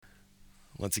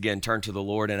Let's again turn to the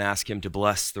Lord and ask Him to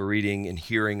bless the reading and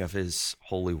hearing of His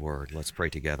holy word. Let's pray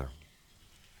together.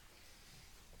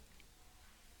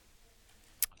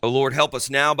 O Lord, help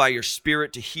us now by your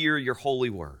Spirit to hear your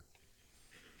holy word,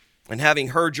 and having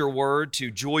heard your word, to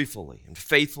joyfully and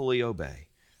faithfully obey.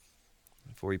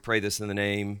 For we pray this in the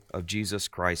name of Jesus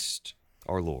Christ,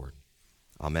 our Lord.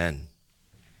 Amen.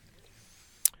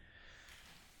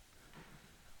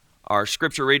 Our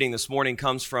scripture reading this morning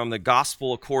comes from the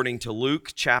Gospel according to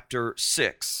Luke chapter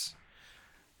 6,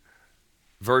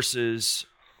 verses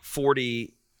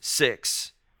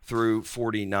 46 through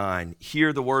 49.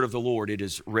 Hear the word of the Lord. It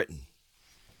is written.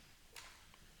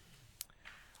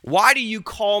 Why do you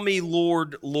call me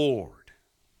Lord, Lord,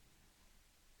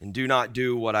 and do not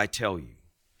do what I tell you?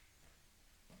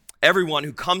 Everyone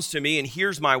who comes to me and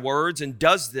hears my words and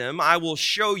does them, I will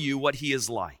show you what he is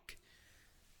like.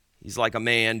 He's like a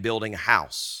man building a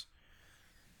house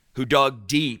who dug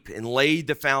deep and laid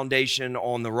the foundation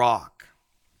on the rock.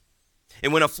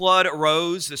 And when a flood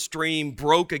arose, the stream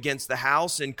broke against the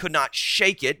house and could not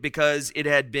shake it because it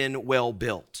had been well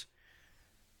built.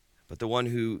 But the one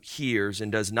who hears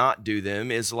and does not do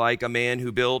them is like a man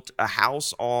who built a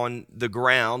house on the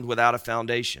ground without a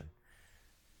foundation.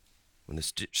 When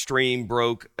the stream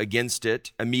broke against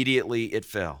it, immediately it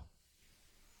fell.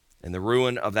 And the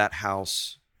ruin of that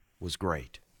house was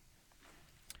great.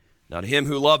 Now to him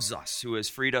who loves us, who has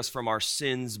freed us from our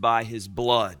sins by his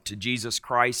blood, to Jesus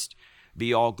Christ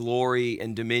be all glory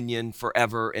and dominion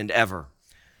forever and ever.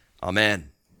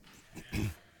 Amen.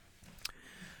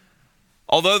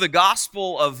 Although the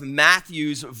Gospel of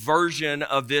Matthew's version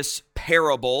of this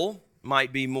parable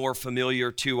might be more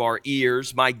familiar to our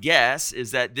ears, my guess is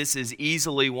that this is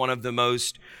easily one of the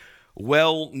most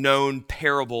well-known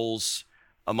parables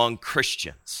among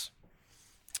Christians.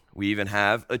 We even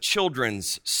have a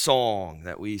children's song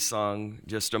that we sung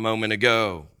just a moment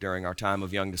ago during our time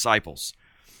of young disciples.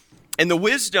 And the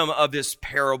wisdom of this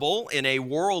parable, in a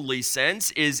worldly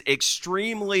sense, is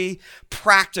extremely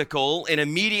practical and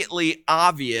immediately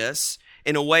obvious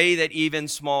in a way that even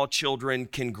small children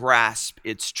can grasp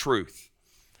its truth.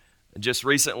 Just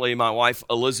recently, my wife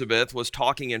Elizabeth was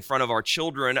talking in front of our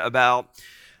children about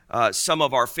some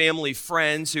of our family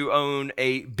friends who own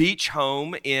a beach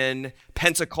home in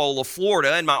Pensacola,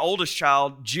 Florida. And my oldest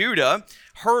child, Judah,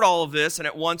 heard all of this and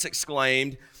at once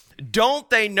exclaimed, "Don't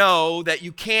they know that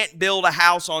you can't build a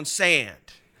house on sand?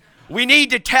 We need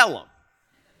to tell them."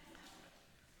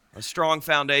 A strong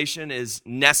foundation is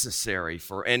necessary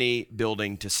for any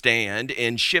building to stand,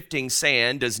 and shifting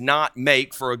sand does not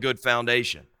make for a good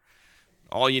foundation.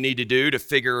 All you need to do to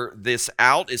figure this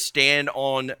out is stand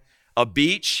on a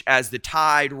beach as the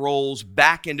tide rolls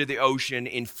back into the ocean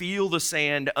and feel the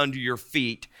sand under your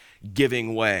feet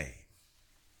giving way.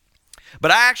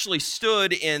 But I actually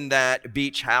stood in that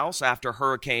beach house after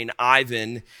Hurricane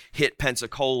Ivan hit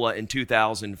Pensacola in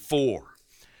 2004.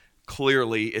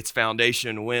 Clearly, its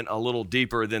foundation went a little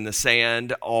deeper than the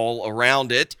sand all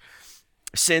around it,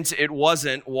 since it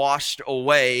wasn't washed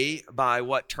away by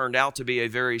what turned out to be a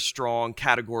very strong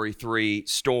Category 3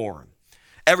 storm.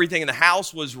 Everything in the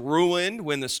house was ruined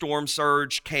when the storm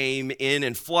surge came in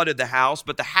and flooded the house,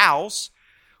 but the house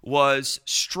was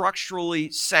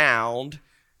structurally sound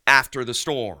after the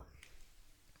storm.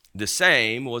 The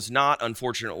same was not,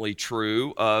 unfortunately,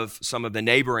 true of some of the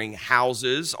neighboring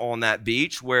houses on that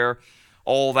beach, where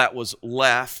all that was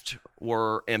left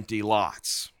were empty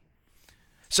lots.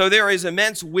 So there is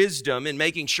immense wisdom in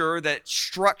making sure that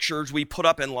structures we put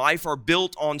up in life are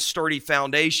built on sturdy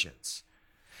foundations.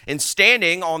 And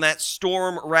standing on that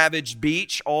storm-ravaged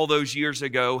beach all those years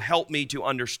ago helped me to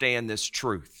understand this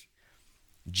truth.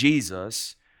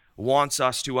 Jesus wants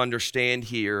us to understand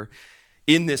here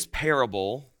in this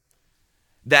parable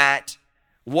that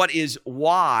what is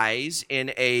wise in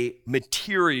a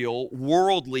material,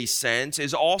 worldly sense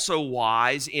is also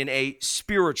wise in a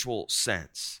spiritual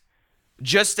sense.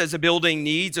 Just as a building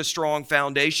needs a strong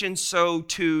foundation, so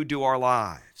too do our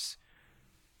lives.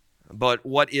 But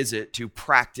what is it to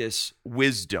practice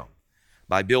wisdom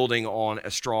by building on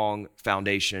a strong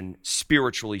foundation,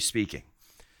 spiritually speaking?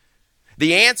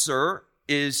 The answer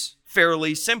is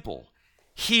fairly simple.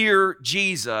 Hear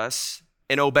Jesus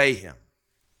and obey him.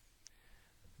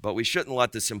 But we shouldn't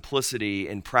let the simplicity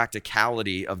and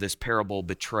practicality of this parable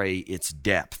betray its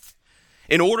depth.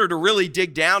 In order to really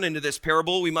dig down into this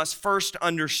parable, we must first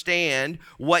understand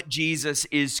what Jesus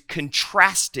is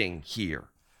contrasting here.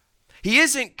 He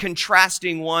isn't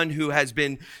contrasting one who has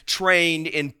been trained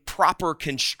in proper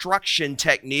construction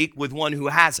technique with one who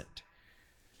hasn't.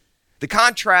 The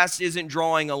contrast isn't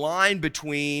drawing a line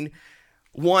between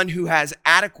one who has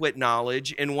adequate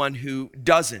knowledge and one who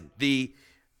doesn't. The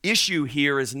issue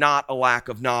here is not a lack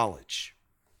of knowledge.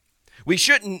 We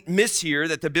shouldn't miss here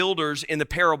that the builders in the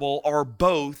parable are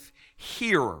both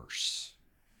hearers.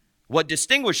 What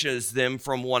distinguishes them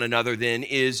from one another then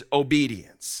is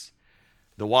obedience.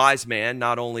 The wise man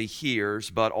not only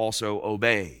hears, but also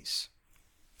obeys.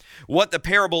 What the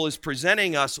parable is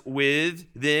presenting us with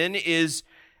then is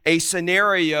a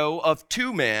scenario of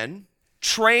two men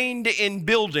trained in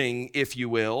building, if you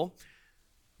will,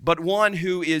 but one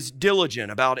who is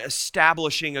diligent about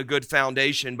establishing a good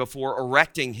foundation before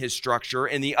erecting his structure,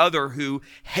 and the other who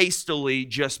hastily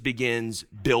just begins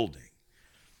building.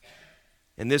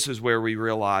 And this is where we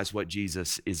realize what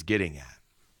Jesus is getting at.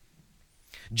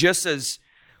 Just as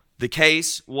the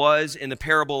case was in the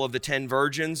parable of the 10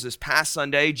 virgins this past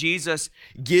Sunday, Jesus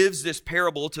gives this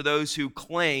parable to those who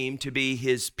claim to be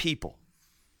his people.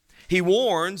 He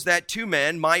warns that two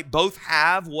men might both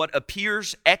have what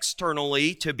appears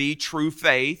externally to be true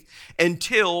faith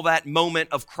until that moment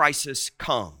of crisis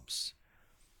comes.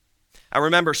 I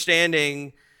remember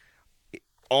standing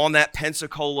on that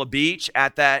Pensacola beach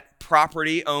at that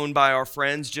property owned by our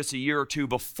friends just a year or two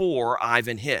before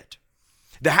Ivan hit.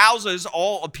 The houses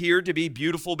all appeared to be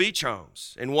beautiful beach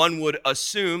homes, and one would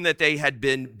assume that they had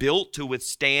been built to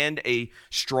withstand a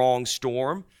strong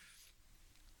storm.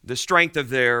 The strength of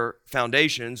their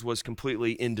foundations was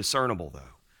completely indiscernible,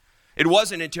 though. It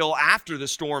wasn't until after the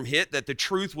storm hit that the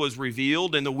truth was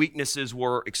revealed and the weaknesses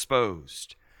were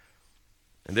exposed.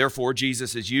 And therefore,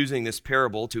 Jesus is using this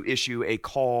parable to issue a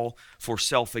call for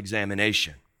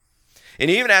self-examination. And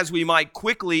even as we might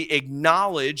quickly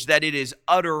acknowledge that it is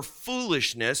utter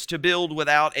foolishness to build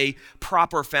without a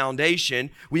proper foundation,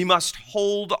 we must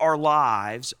hold our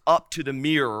lives up to the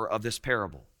mirror of this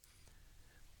parable.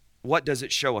 What does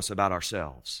it show us about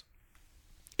ourselves?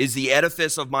 Is the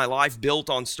edifice of my life built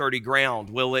on sturdy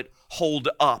ground? Will it hold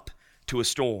up to a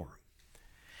storm?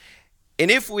 And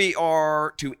if we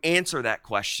are to answer that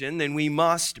question, then we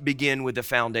must begin with the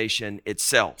foundation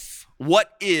itself.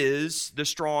 What is the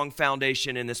strong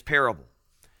foundation in this parable?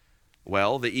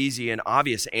 Well, the easy and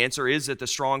obvious answer is that the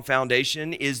strong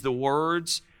foundation is the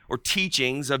words or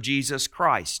teachings of Jesus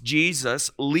Christ. Jesus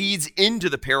leads into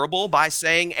the parable by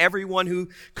saying, "Everyone who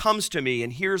comes to me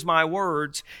and hears my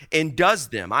words and does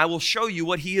them, I will show you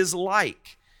what he is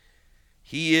like.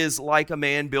 He is like a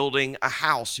man building a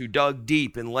house who dug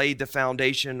deep and laid the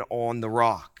foundation on the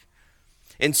rock."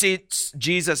 And since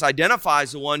Jesus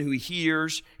identifies the one who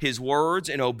hears his words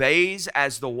and obeys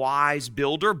as the wise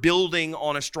builder, building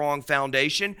on a strong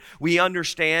foundation, we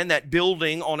understand that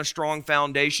building on a strong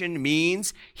foundation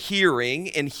means hearing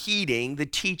and heeding the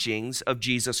teachings of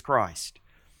Jesus Christ.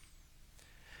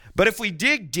 But if we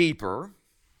dig deeper,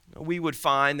 we would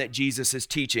find that Jesus'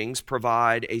 teachings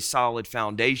provide a solid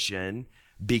foundation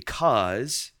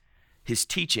because his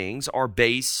teachings are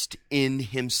based in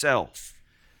himself.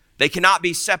 They cannot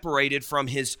be separated from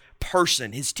his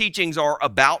person. His teachings are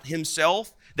about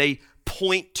himself. They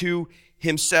point to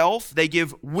himself. They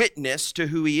give witness to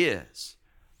who he is.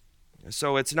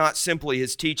 So it's not simply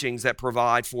his teachings that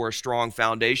provide for a strong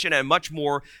foundation. At a much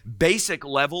more basic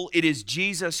level, it is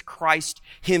Jesus Christ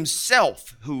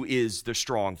himself who is the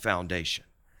strong foundation.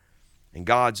 And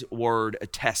God's word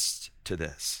attests to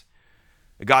this.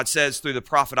 God says through the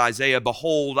prophet Isaiah,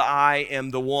 "Behold, I am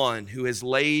the one who has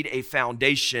laid a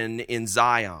foundation in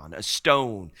Zion, a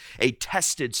stone, a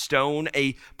tested stone,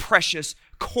 a precious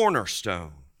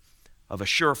cornerstone of a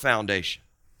sure foundation."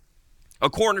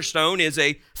 A cornerstone is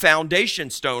a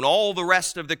foundation stone. All the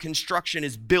rest of the construction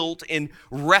is built in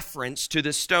reference to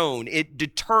the stone. It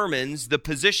determines the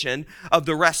position of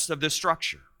the rest of the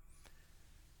structure.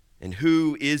 And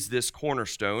who is this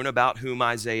cornerstone about whom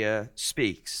Isaiah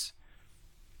speaks?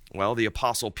 Well, the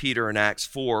Apostle Peter in Acts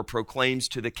 4 proclaims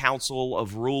to the council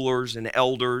of rulers and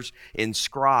elders and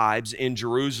scribes in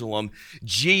Jerusalem,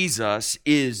 Jesus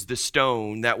is the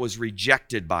stone that was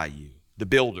rejected by you, the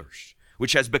builders,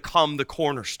 which has become the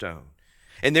cornerstone.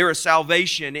 And there is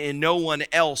salvation in no one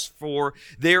else, for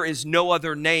there is no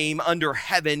other name under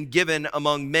heaven given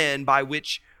among men by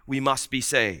which we must be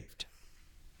saved.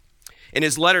 In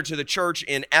his letter to the church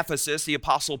in Ephesus, the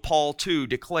Apostle Paul too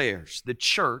declares the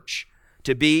church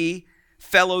to be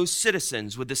fellow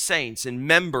citizens with the saints and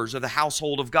members of the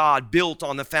household of God, built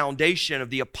on the foundation of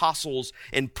the apostles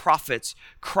and prophets,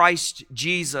 Christ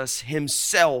Jesus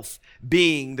himself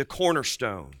being the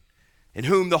cornerstone, in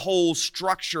whom the whole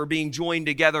structure being joined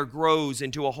together grows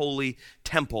into a holy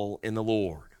temple in the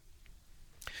Lord.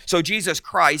 So Jesus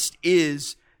Christ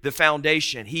is the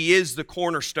foundation. He is the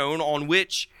cornerstone on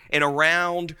which and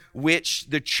around which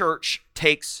the church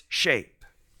takes shape.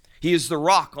 He is the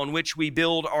rock on which we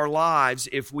build our lives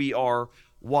if we are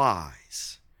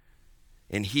wise.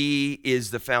 And he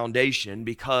is the foundation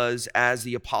because, as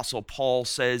the Apostle Paul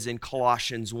says in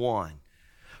Colossians 1,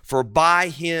 for by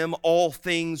him all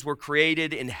things were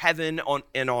created in heaven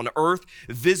and on earth,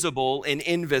 visible and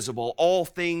invisible. All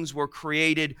things were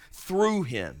created through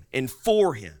him and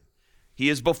for him. He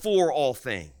is before all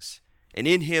things, and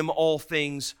in him all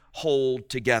things hold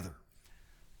together.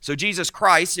 So Jesus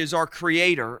Christ is our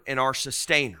creator and our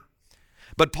sustainer.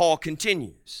 But Paul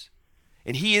continues,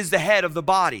 and he is the head of the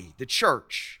body, the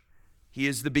church. He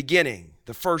is the beginning,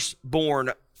 the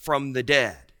firstborn from the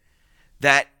dead,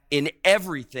 that in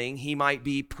everything he might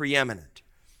be preeminent.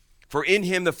 For in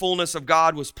him the fullness of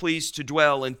God was pleased to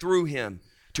dwell, and through him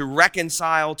to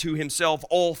reconcile to himself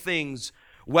all things,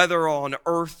 whether on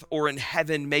earth or in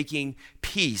heaven, making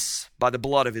peace by the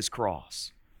blood of his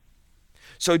cross.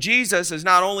 So Jesus is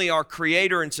not only our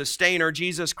creator and sustainer,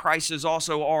 Jesus Christ is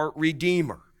also our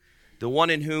redeemer, the one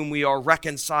in whom we are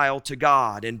reconciled to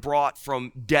God and brought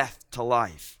from death to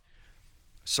life.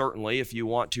 Certainly, if you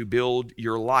want to build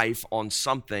your life on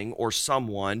something or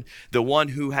someone, the one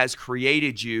who has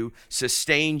created you,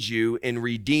 sustains you, and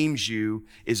redeems you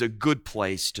is a good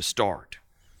place to start.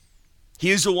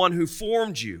 He is the one who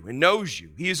formed you and knows you.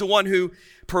 He is the one who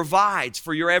provides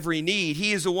for your every need.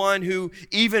 He is the one who,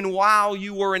 even while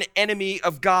you were an enemy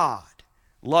of God,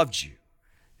 loved you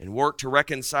and worked to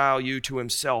reconcile you to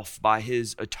himself by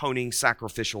his atoning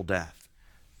sacrificial death.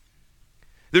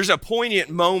 There's a poignant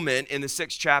moment in the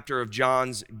 6th chapter of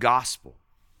John's gospel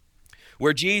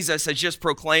where Jesus has just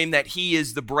proclaimed that he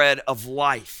is the bread of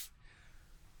life,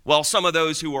 while some of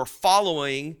those who are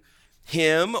following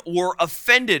him were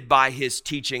offended by his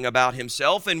teaching about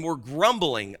himself and were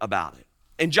grumbling about it.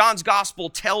 And John's gospel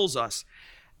tells us,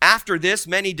 after this,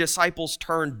 many disciples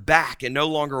turned back and no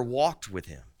longer walked with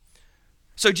him.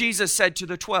 So Jesus said to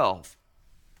the 12,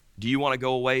 "Do you want to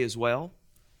go away as well?"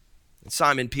 And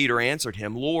Simon Peter answered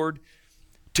him, "Lord,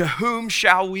 to whom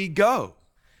shall we go?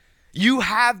 You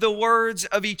have the words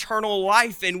of eternal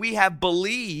life, and we have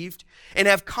believed and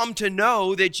have come to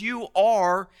know that you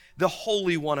are the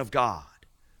Holy One of God."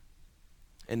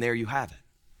 And there you have it.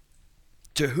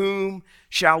 To whom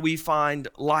shall we find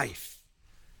life?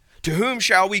 To whom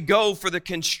shall we go for the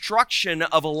construction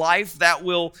of a life that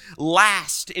will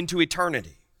last into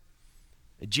eternity?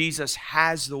 Jesus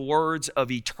has the words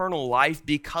of eternal life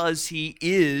because he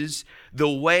is the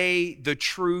way, the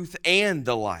truth, and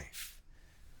the life.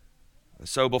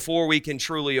 So before we can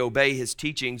truly obey his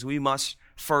teachings, we must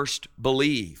first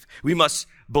believe. We must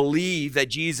believe that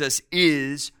Jesus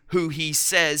is who he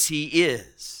says he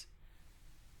is.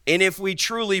 And if we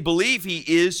truly believe he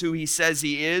is who he says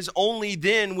he is, only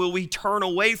then will we turn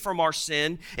away from our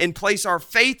sin and place our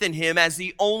faith in him as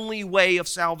the only way of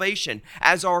salvation,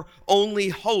 as our only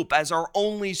hope, as our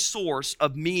only source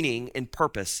of meaning and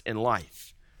purpose in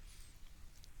life.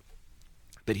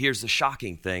 But here's the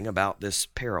shocking thing about this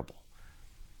parable.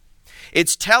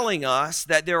 It's telling us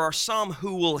that there are some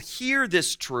who will hear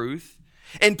this truth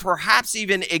and perhaps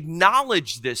even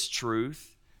acknowledge this truth,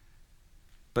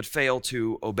 but fail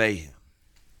to obey him.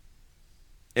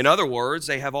 In other words,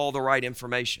 they have all the right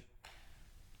information.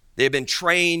 They have been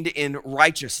trained in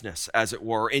righteousness, as it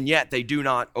were, and yet they do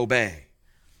not obey.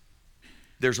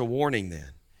 There's a warning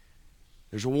then.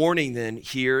 There's a warning then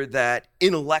here that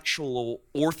intellectual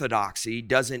orthodoxy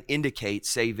doesn't indicate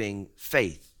saving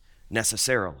faith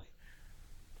necessarily.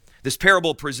 This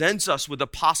parable presents us with the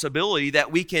possibility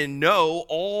that we can know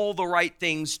all the right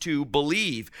things to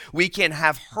believe. We can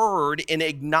have heard and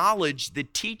acknowledged the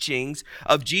teachings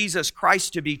of Jesus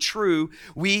Christ to be true.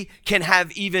 We can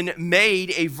have even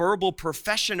made a verbal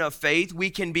profession of faith.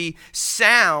 We can be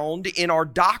sound in our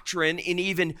doctrine and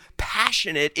even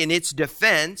passionate in its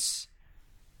defense,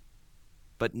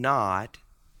 but not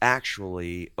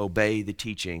actually obey the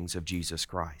teachings of Jesus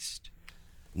Christ.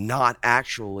 Not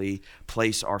actually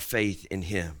place our faith in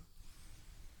him,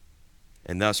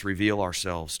 and thus reveal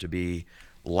ourselves to be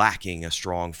lacking a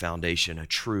strong foundation, a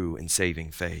true and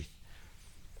saving faith.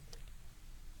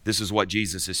 This is what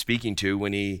Jesus is speaking to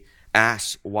when he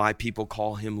asks why people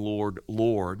call him Lord,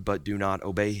 Lord, but do not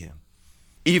obey him.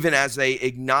 Even as they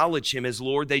acknowledge him as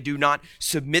Lord, they do not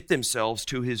submit themselves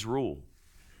to his rule.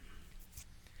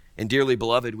 And dearly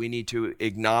beloved, we need to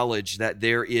acknowledge that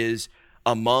there is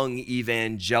among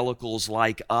evangelicals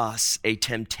like us a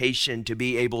temptation to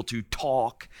be able to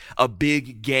talk a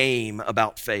big game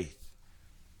about faith,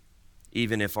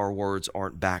 even if our words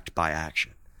aren't backed by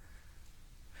action.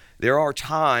 There are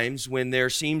times when there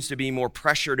seems to be more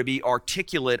pressure to be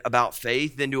articulate about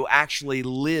faith than to actually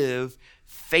live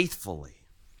faithfully.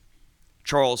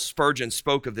 Charles Spurgeon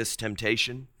spoke of this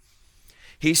temptation.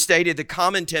 He stated the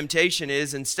common temptation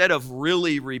is, instead of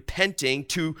really repenting,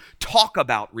 to talk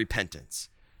about repentance.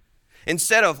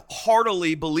 Instead of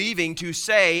heartily believing, to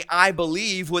say, I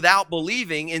believe, without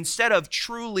believing. Instead of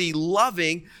truly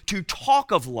loving, to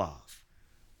talk of love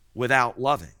without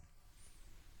loving.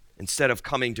 Instead of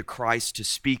coming to Christ, to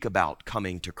speak about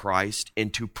coming to Christ,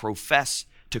 and to profess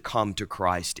to come to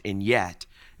Christ, and yet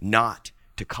not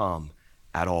to come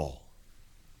at all.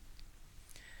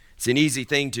 It's an easy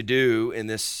thing to do in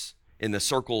the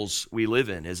circles we live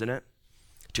in, isn't it?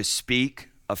 To speak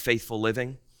of faithful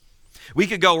living. We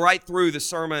could go right through the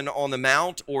Sermon on the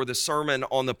Mount or the Sermon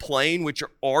on the Plain, which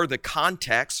are the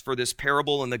context for this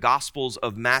parable in the Gospels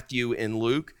of Matthew and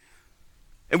Luke.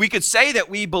 And we could say that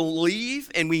we believe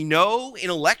and we know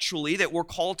intellectually that we're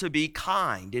called to be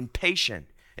kind and patient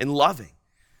and loving.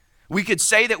 We could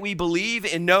say that we believe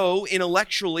and know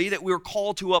intellectually that we're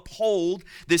called to uphold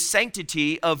the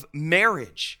sanctity of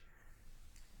marriage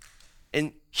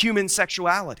and human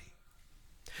sexuality.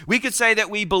 We could say that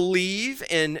we believe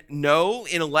and know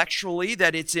intellectually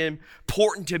that it's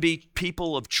important to be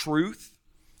people of truth.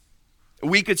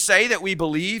 We could say that we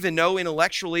believe and know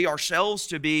intellectually ourselves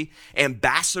to be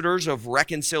ambassadors of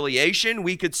reconciliation.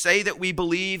 We could say that we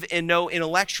believe and know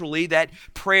intellectually that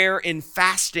prayer and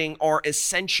fasting are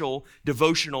essential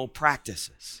devotional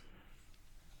practices.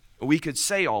 We could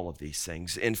say all of these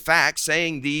things. In fact,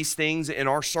 saying these things in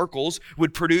our circles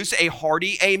would produce a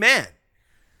hearty amen.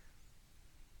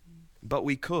 But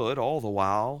we could, all the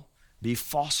while, be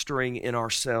fostering in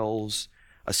ourselves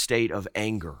a state of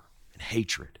anger and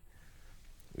hatred.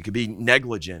 We could be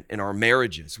negligent in our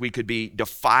marriages. We could be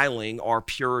defiling our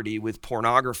purity with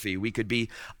pornography. We could be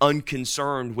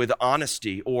unconcerned with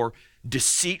honesty, or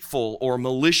deceitful or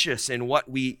malicious in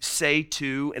what we say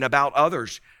to and about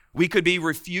others. We could be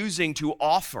refusing to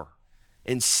offer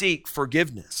and seek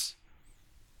forgiveness.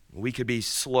 We could be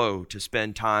slow to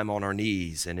spend time on our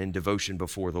knees and in devotion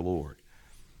before the Lord.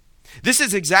 This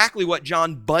is exactly what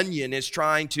John Bunyan is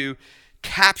trying to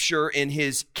capture in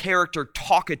his character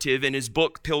Talkative in his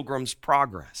book Pilgrim's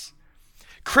Progress.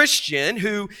 Christian,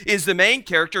 who is the main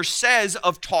character, says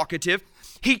of Talkative,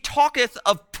 he talketh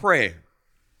of prayer,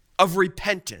 of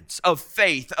repentance, of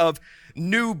faith, of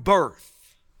new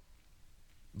birth.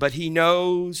 But he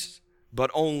knows but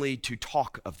only to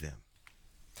talk of them.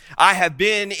 I have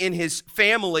been in his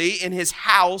family, and his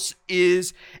house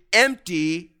is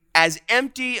empty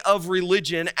of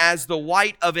religion as the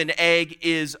white of an egg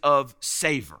is of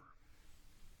savor.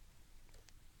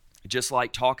 Just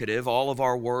like Talkative, all of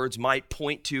our words might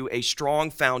point to a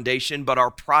strong foundation, but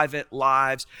our private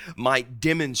lives might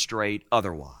demonstrate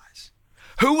otherwise.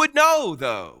 Who would know,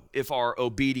 though, if our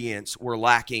obedience were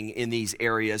lacking in these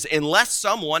areas, unless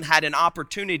someone had an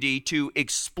opportunity to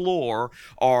explore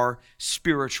our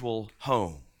spiritual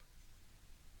home?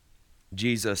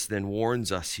 Jesus then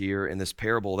warns us here in this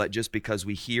parable that just because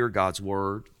we hear God's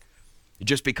word,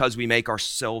 just because we make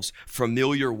ourselves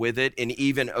familiar with it and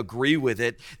even agree with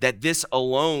it, that this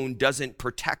alone doesn't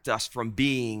protect us from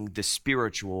being the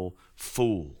spiritual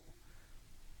fool.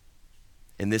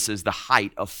 And this is the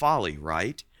height of folly,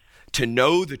 right? To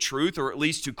know the truth, or at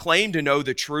least to claim to know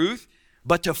the truth,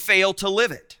 but to fail to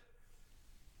live it.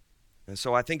 And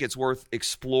so I think it's worth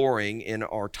exploring in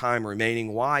our time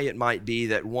remaining why it might be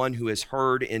that one who has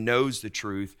heard and knows the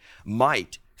truth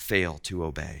might fail to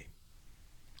obey.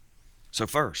 So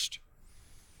first,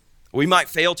 we might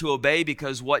fail to obey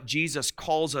because what Jesus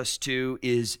calls us to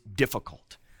is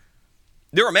difficult.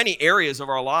 There are many areas of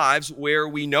our lives where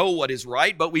we know what is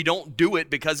right, but we don't do it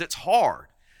because it's hard.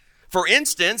 For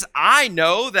instance, I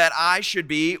know that I should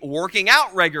be working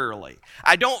out regularly.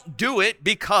 I don't do it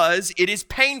because it is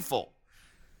painful.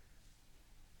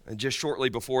 And just shortly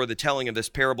before the telling of this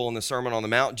parable in the Sermon on the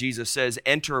Mount, Jesus says,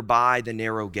 "Enter by the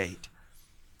narrow gate.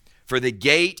 For the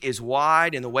gate is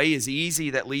wide and the way is easy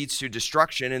that leads to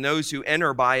destruction, and those who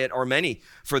enter by it are many.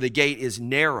 For the gate is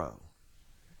narrow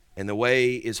and the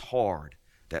way is hard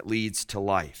that leads to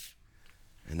life,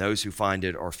 and those who find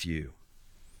it are few."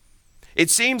 It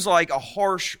seems like a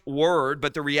harsh word,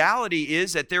 but the reality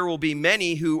is that there will be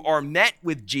many who are met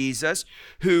with Jesus,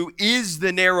 who is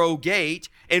the narrow gate,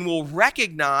 and will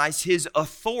recognize his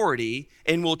authority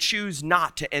and will choose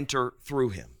not to enter through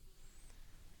him.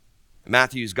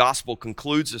 Matthew's gospel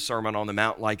concludes the Sermon on the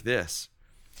Mount like this.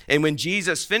 "And when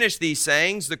Jesus finished these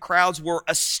sayings, the crowds were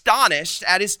astonished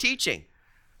at his teaching,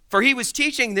 for he was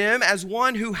teaching them as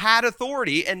one who had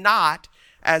authority and not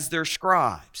as their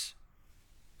scribes."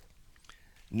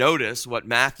 Notice what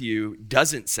Matthew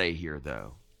doesn't say here,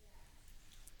 though.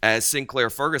 As Sinclair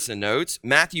Ferguson notes,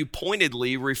 Matthew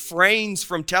pointedly refrains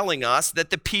from telling us that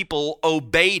the people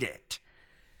obeyed it.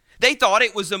 They thought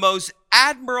it was the most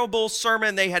admirable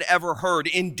sermon they had ever heard.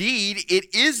 Indeed,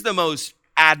 it is the most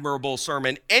admirable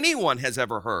sermon anyone has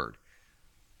ever heard.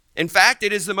 In fact,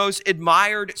 it is the most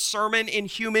admired sermon in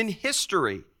human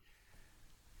history.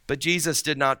 But Jesus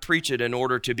did not preach it in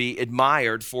order to be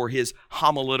admired for his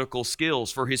homiletical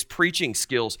skills, for his preaching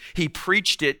skills. He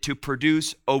preached it to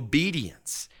produce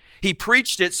obedience. He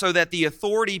preached it so that the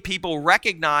authority people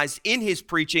recognized in his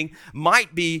preaching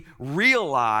might be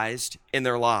realized in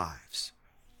their lives.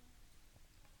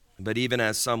 But even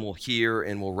as some will hear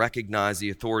and will recognize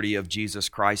the authority of Jesus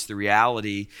Christ, the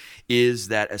reality is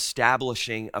that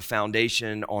establishing a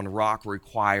foundation on rock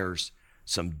requires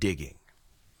some digging.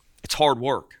 It's hard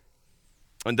work.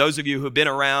 And those of you who've been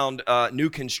around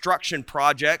new construction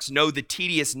projects know the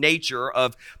tedious nature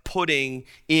of putting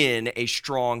in a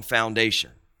strong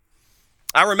foundation.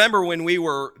 I remember when we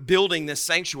were building this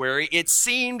sanctuary, it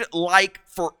seemed like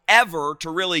forever to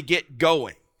really get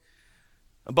going.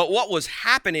 But what was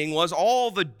happening was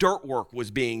all the dirt work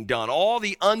was being done. All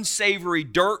the unsavory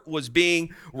dirt was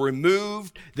being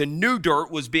removed. The new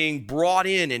dirt was being brought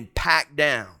in and packed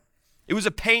down. It was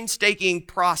a painstaking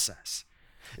process.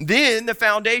 Then the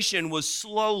foundation was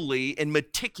slowly and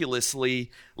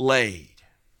meticulously laid.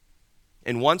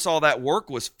 And once all that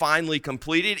work was finally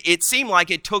completed, it seemed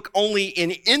like it took only an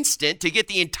instant to get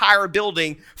the entire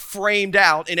building framed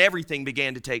out and everything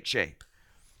began to take shape.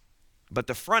 But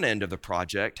the front end of the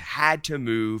project had to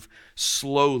move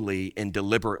slowly and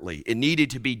deliberately. It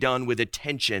needed to be done with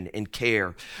attention and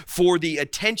care. For the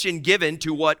attention given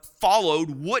to what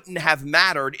followed wouldn't have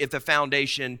mattered if the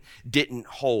foundation didn't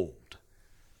hold.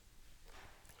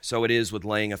 So it is with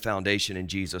laying a foundation in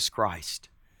Jesus Christ.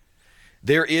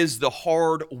 There is the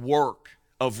hard work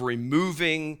of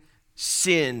removing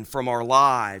sin from our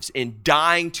lives and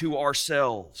dying to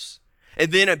ourselves,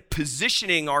 and then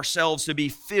positioning ourselves to be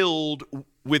filled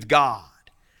with God,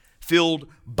 filled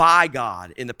by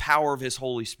God in the power of his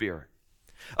Holy Spirit,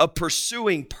 of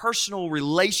pursuing personal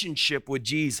relationship with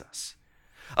Jesus,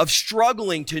 of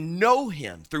struggling to know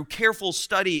him through careful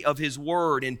study of his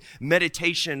word and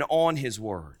meditation on his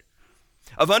word,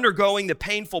 of undergoing the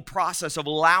painful process of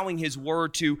allowing his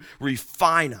word to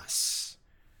refine us,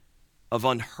 of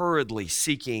unhurriedly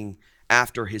seeking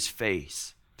after his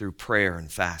face through prayer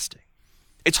and fasting.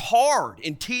 It's hard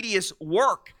and tedious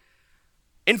work.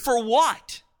 And for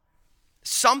what?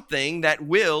 Something that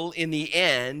will, in the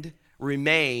end,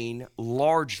 remain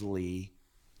largely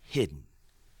hidden.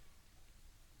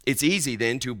 It's easy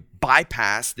then to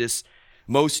bypass this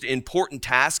most important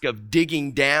task of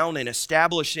digging down and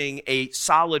establishing a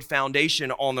solid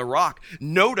foundation on the rock.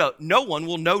 No one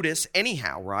will notice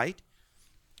anyhow, right?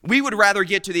 We would rather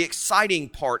get to the exciting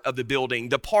part of the building,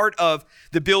 the part of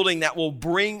the building that will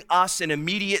bring us an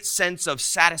immediate sense of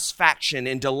satisfaction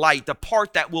and delight, the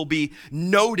part that will be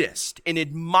noticed and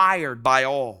admired by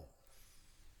all.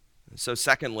 So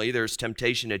secondly, there's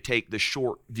temptation to take the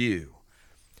short view,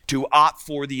 to opt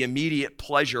for the immediate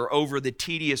pleasure over the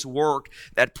tedious work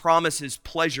that promises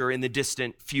pleasure in the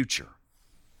distant future.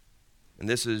 And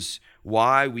this is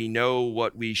why we know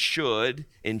what we should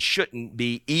and shouldn't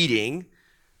be eating,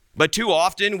 but too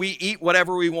often we eat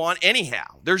whatever we want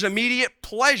anyhow. There's immediate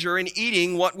pleasure in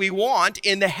eating what we want,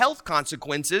 and the health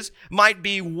consequences might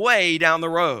be way down the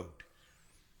road.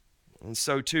 And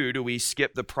so too do we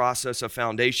skip the process of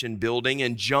foundation building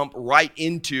and jump right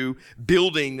into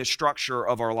building the structure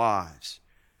of our lives.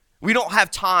 We don't have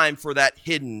time for that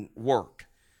hidden work.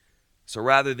 So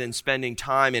rather than spending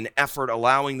time and effort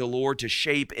allowing the Lord to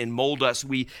shape and mold us,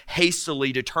 we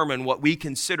hastily determine what we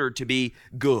consider to be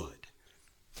good.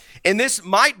 And this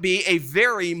might be a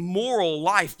very moral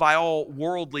life by all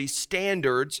worldly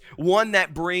standards, one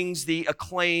that brings the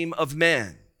acclaim of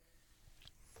men.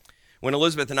 When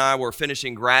Elizabeth and I were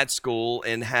finishing grad school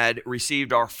and had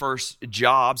received our first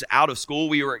jobs out of school,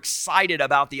 we were excited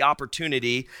about the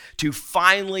opportunity to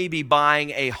finally be buying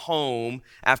a home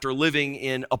after living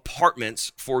in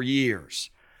apartments for years.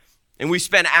 And we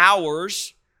spent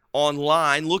hours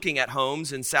online looking at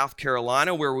homes in South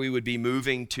Carolina where we would be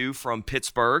moving to from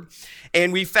Pittsburgh.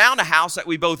 And we found a house that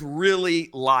we both really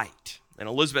liked. And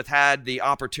Elizabeth had the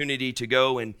opportunity to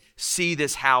go and see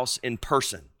this house in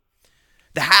person.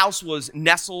 The house was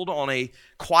nestled on a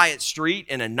quiet street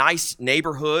in a nice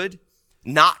neighborhood,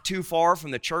 not too far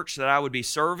from the church that I would be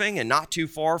serving and not too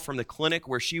far from the clinic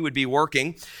where she would be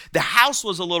working. The house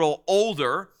was a little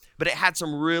older, but it had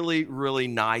some really, really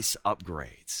nice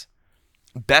upgrades.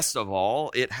 Best of all,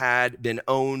 it had been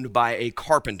owned by a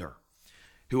carpenter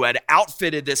who had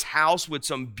outfitted this house with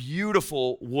some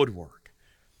beautiful woodwork.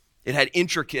 It had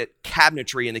intricate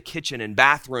cabinetry in the kitchen and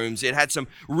bathrooms. It had some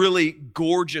really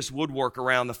gorgeous woodwork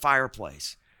around the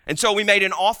fireplace. And so we made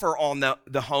an offer on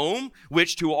the home,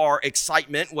 which to our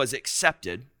excitement was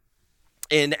accepted.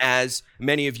 And as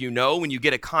many of you know, when you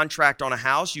get a contract on a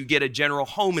house, you get a general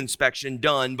home inspection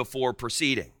done before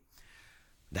proceeding.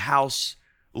 The house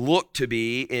looked to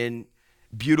be in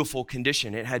beautiful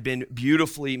condition. It had been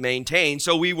beautifully maintained.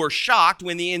 So we were shocked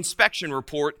when the inspection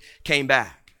report came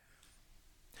back.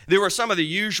 There were some of the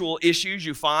usual issues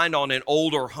you find on an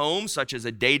older home, such as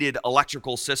a dated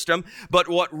electrical system. But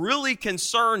what really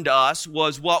concerned us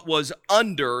was what was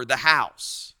under the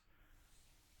house.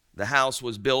 The house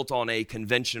was built on a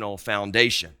conventional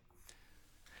foundation.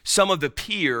 Some of the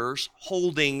piers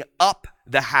holding up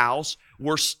the house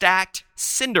were stacked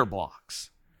cinder blocks.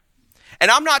 And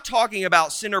I'm not talking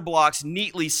about cinder blocks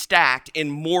neatly stacked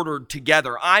and mortared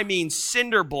together. I mean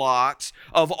cinder blocks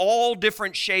of all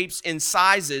different shapes and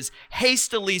sizes,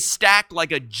 hastily stacked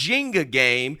like a Jenga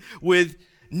game with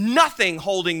nothing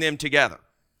holding them together.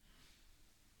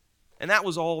 And that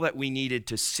was all that we needed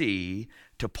to see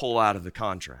to pull out of the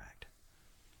contract.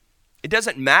 It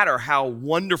doesn't matter how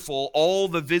wonderful all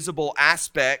the visible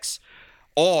aspects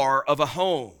are of a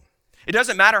home. It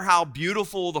doesn't matter how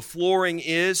beautiful the flooring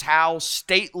is, how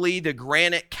stately the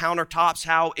granite countertops,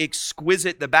 how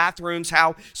exquisite the bathrooms,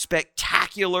 how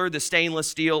spectacular the stainless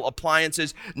steel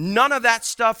appliances. None of that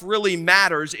stuff really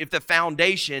matters if the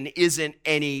foundation isn't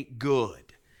any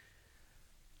good.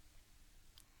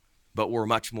 But we're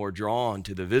much more drawn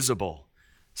to the visible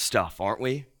stuff, aren't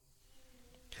we?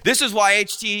 This is why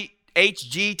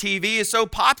HGTV is so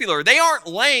popular. They aren't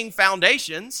laying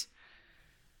foundations.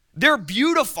 They're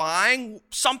beautifying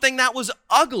something that was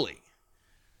ugly.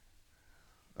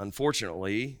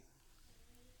 Unfortunately,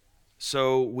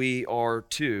 so we are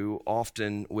too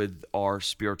often with our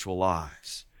spiritual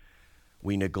lives.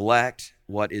 We neglect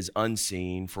what is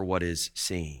unseen for what is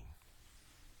seen.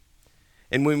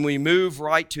 And when we move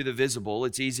right to the visible,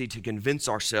 it's easy to convince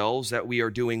ourselves that we are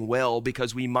doing well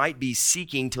because we might be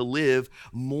seeking to live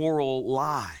moral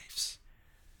lives.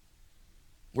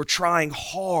 We're trying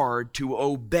hard to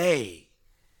obey.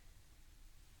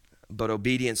 But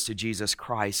obedience to Jesus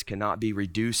Christ cannot be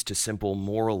reduced to simple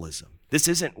moralism. This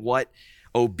isn't what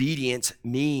obedience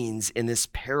means in this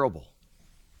parable.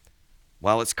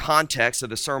 While its context of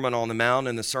the Sermon on the Mount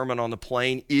and the Sermon on the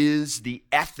Plain is the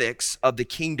ethics of the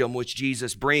kingdom which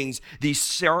Jesus brings, these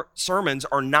sermons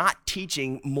are not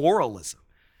teaching moralism.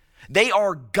 They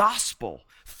are gospel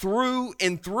through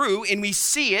and through, and we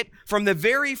see it from the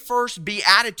very first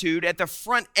beatitude at the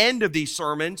front end of these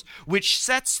sermons, which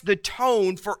sets the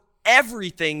tone for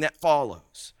everything that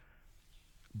follows.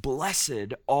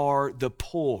 Blessed are the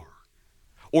poor,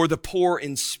 or the poor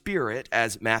in spirit,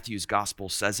 as Matthew's gospel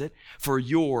says it, for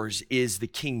yours is the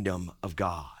kingdom of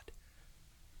God.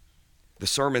 The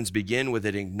sermons begin with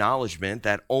an acknowledgement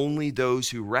that only those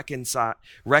who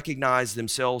recognize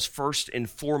themselves first and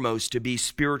foremost to be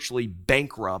spiritually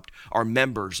bankrupt are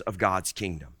members of God's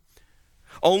kingdom.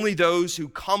 Only those who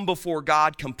come before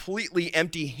God completely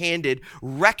empty-handed,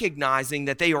 recognizing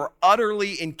that they are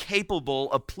utterly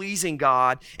incapable of pleasing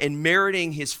God and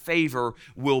meriting His favor,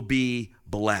 will be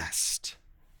blessed.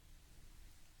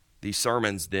 These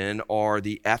sermons, then, are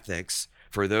the ethics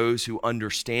for those who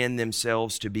understand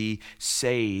themselves to be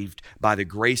saved by the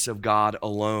grace of God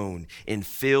alone and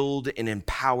filled and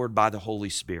empowered by the Holy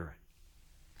Spirit.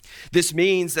 This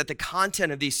means that the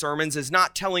content of these sermons is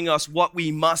not telling us what we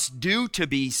must do to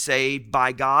be saved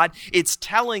by God. It's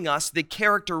telling us the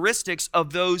characteristics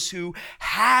of those who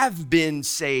have been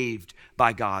saved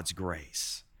by God's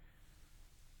grace.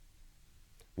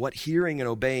 What hearing and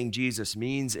obeying Jesus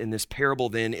means in this parable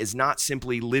then is not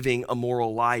simply living a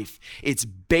moral life. It's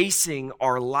basing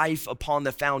our life upon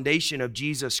the foundation of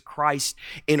Jesus Christ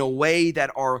in a way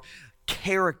that our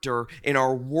character and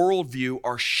our worldview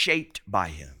are shaped by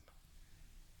Him.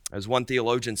 As one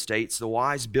theologian states, the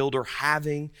wise builder,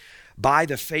 having by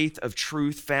the faith of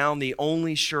truth found the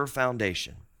only sure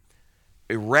foundation,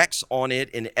 erects on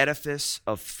it an edifice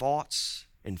of thoughts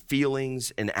and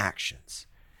feelings and actions.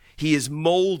 He is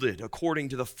molded according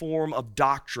to the form of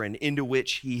doctrine into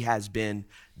which he has been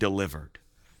delivered.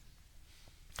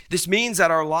 This means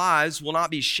that our lives will not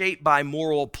be shaped by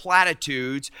moral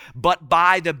platitudes, but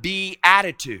by the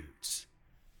beatitudes.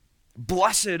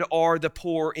 Blessed are the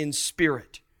poor in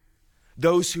spirit,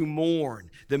 those who mourn,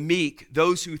 the meek,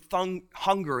 those who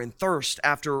hunger and thirst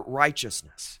after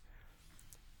righteousness.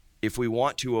 If we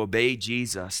want to obey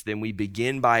Jesus, then we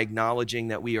begin by acknowledging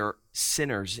that we are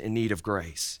sinners in need of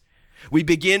grace. We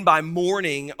begin by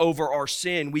mourning over our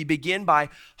sin. We begin by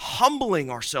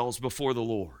humbling ourselves before the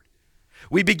Lord.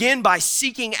 We begin by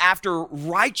seeking after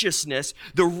righteousness,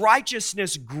 the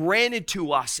righteousness granted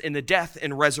to us in the death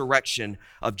and resurrection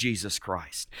of Jesus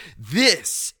Christ.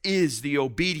 This is the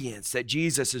obedience that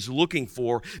Jesus is looking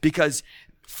for, because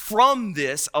from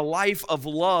this, a life of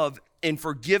love and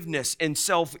forgiveness and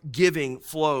self-giving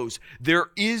flows.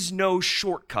 There is no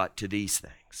shortcut to these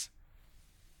things.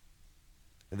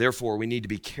 Therefore, we need to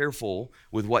be careful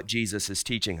with what Jesus is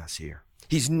teaching us here.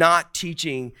 He's not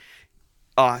teaching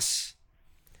us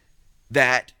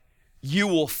that you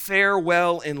will fare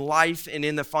well in life and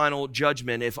in the final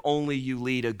judgment if only you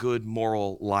lead a good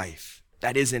moral life.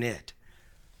 That isn't it.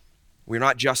 We're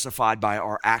not justified by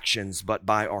our actions, but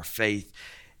by our faith.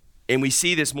 And we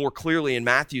see this more clearly in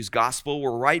Matthew's gospel,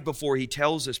 where right before he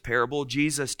tells this parable,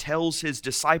 Jesus tells his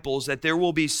disciples that there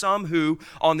will be some who,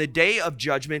 on the day of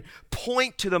judgment,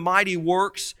 point to the mighty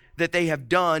works that they have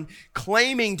done,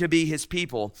 claiming to be his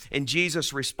people. And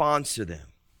Jesus responds to them,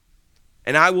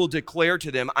 "And I will declare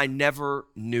to them, I never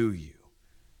knew you.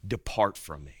 Depart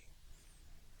from me."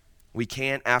 We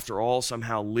can't, after all,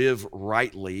 somehow live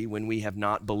rightly when we have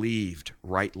not believed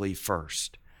rightly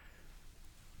first.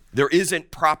 There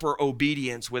isn't proper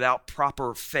obedience without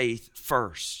proper faith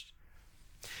first.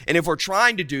 And if we're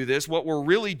trying to do this, what we're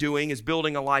really doing is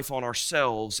building a life on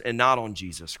ourselves and not on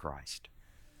Jesus Christ.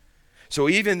 So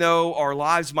even though our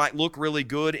lives might look really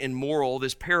good and moral,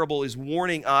 this parable is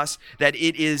warning us that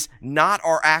it is not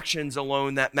our actions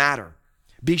alone that matter.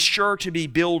 Be sure to be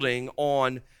building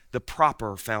on the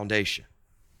proper foundation.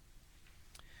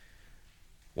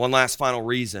 One last final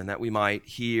reason that we might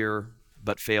hear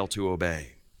but fail to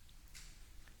obey.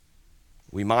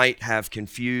 We might have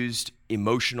confused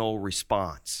emotional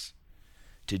response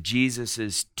to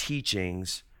Jesus'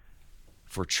 teachings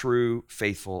for true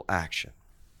faithful action.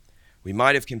 We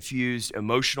might have confused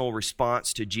emotional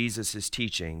response to Jesus'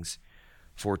 teachings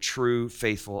for true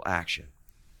faithful action.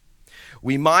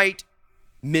 We might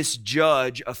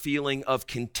misjudge a feeling of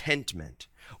contentment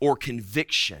or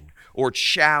conviction or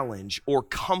challenge or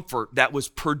comfort that was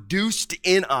produced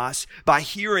in us by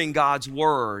hearing God's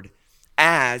word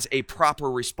as a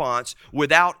proper response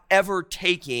without ever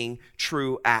taking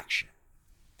true action.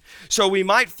 So we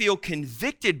might feel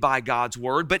convicted by God's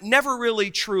word, but never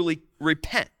really truly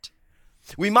repent.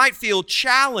 We might feel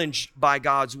challenged by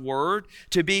God's word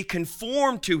to be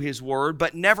conformed to his word,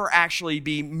 but never actually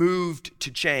be moved to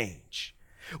change.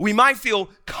 We might feel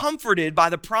comforted by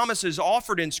the promises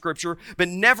offered in Scripture, but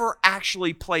never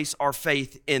actually place our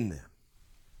faith in them.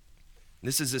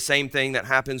 This is the same thing that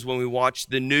happens when we watch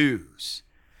the news.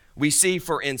 We see,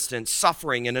 for instance,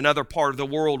 suffering in another part of the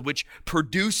world, which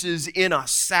produces in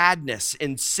us sadness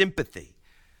and sympathy.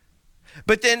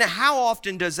 But then how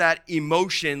often does that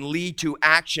emotion lead to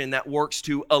action that works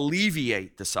to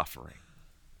alleviate the suffering?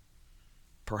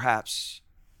 Perhaps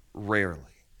rarely.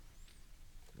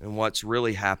 And what's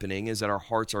really happening is that our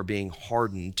hearts are being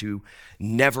hardened to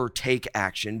never take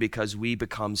action because we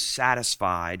become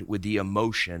satisfied with the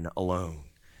emotion alone.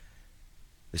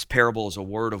 This parable is a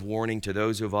word of warning to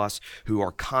those of us who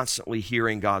are constantly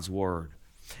hearing God's word.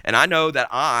 And I know that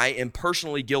I am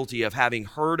personally guilty of having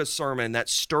heard a sermon that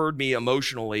stirred me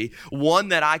emotionally, one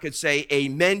that I could say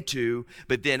amen to,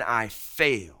 but then I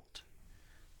failed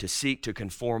to seek to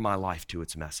conform my life to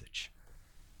its message.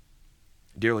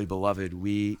 Dearly beloved,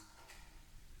 we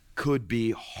could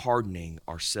be hardening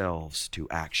ourselves to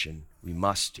action. We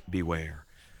must beware.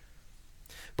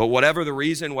 But whatever the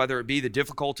reason, whether it be the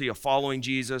difficulty of following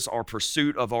Jesus, our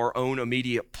pursuit of our own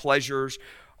immediate pleasures,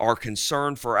 our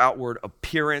concern for outward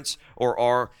appearance, or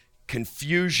our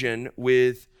confusion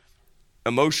with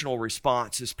emotional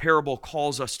response, this parable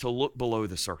calls us to look below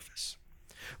the surface.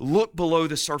 Look below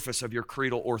the surface of your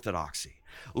creedal orthodoxy.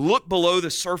 Look below the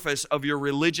surface of your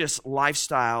religious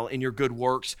lifestyle and your good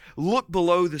works. Look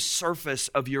below the surface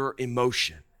of your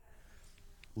emotion.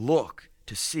 Look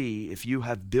to see if you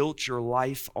have built your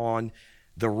life on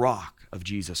the rock of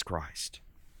Jesus Christ.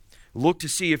 Look to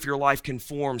see if your life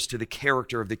conforms to the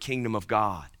character of the kingdom of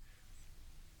God.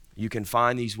 You can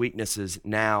find these weaknesses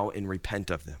now and repent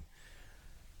of them.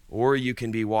 Or you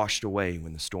can be washed away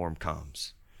when the storm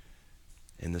comes.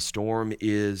 And the storm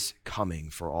is coming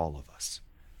for all of us.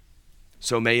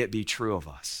 So may it be true of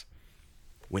us.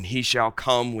 When he shall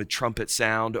come with trumpet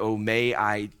sound, oh, may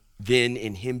I then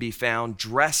in him be found,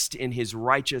 dressed in his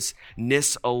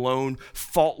righteousness alone,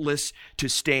 faultless to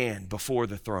stand before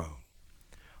the throne.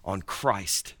 On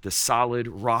Christ, the solid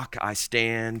rock I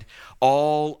stand.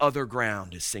 All other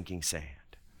ground is sinking sand.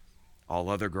 All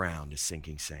other ground is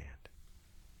sinking sand.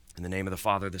 In the name of the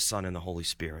Father, the Son, and the Holy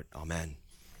Spirit. Amen.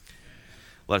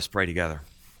 Let us pray together.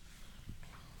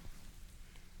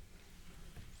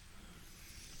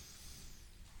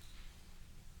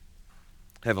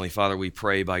 Heavenly Father, we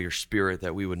pray by your Spirit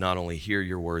that we would not only hear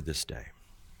your word this day,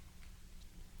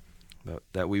 but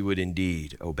that we would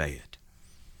indeed obey it.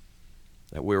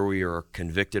 That where we are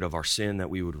convicted of our sin, that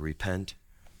we would repent.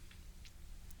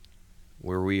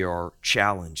 Where we are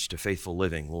challenged to faithful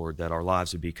living, Lord, that our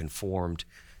lives would be conformed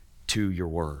to your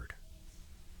word.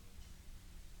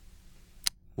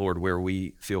 Lord, where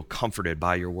we feel comforted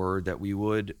by your word, that we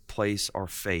would place our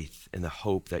faith in the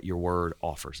hope that your word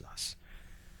offers us.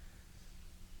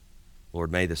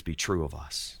 Lord, may this be true of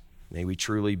us. May we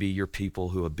truly be your people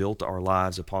who have built our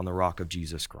lives upon the rock of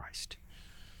Jesus Christ.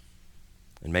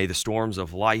 And may the storms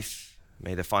of life,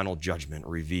 may the final judgment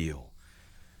reveal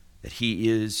that he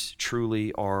is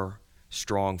truly our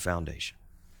strong foundation.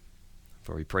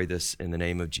 For we pray this in the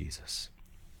name of Jesus.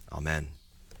 Amen.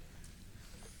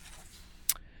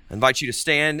 I invite you to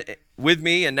stand with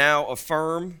me and now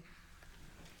affirm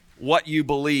what you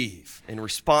believe in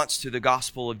response to the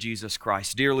gospel of Jesus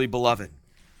Christ. Dearly beloved,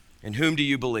 in whom do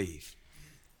you believe?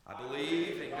 I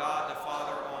believe in God the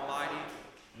Father Almighty,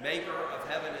 maker of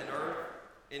heaven and earth,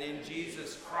 and in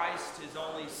Jesus Christ, his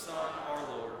only Son, our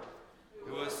Lord,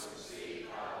 who was conceived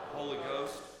by the Holy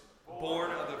Ghost,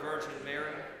 born of the Virgin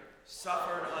Mary,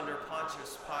 suffered under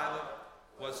Pontius Pilate,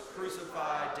 was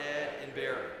crucified, dead, and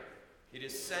buried. He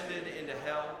descended into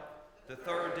hell. The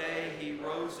third day he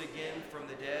rose again from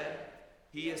the dead.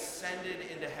 He ascended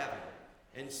into heaven,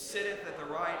 and sitteth at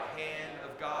the right hand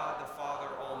of God the Father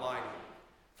Almighty.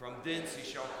 From thence he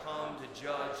shall come to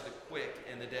judge the quick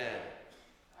and the dead.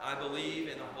 I believe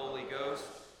in the Holy Ghost,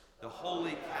 the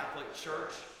holy Catholic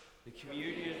Church, the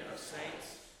communion of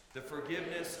saints, the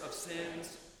forgiveness of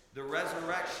sins, the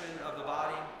resurrection of the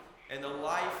body, and the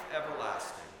life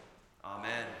everlasting.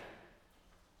 Amen.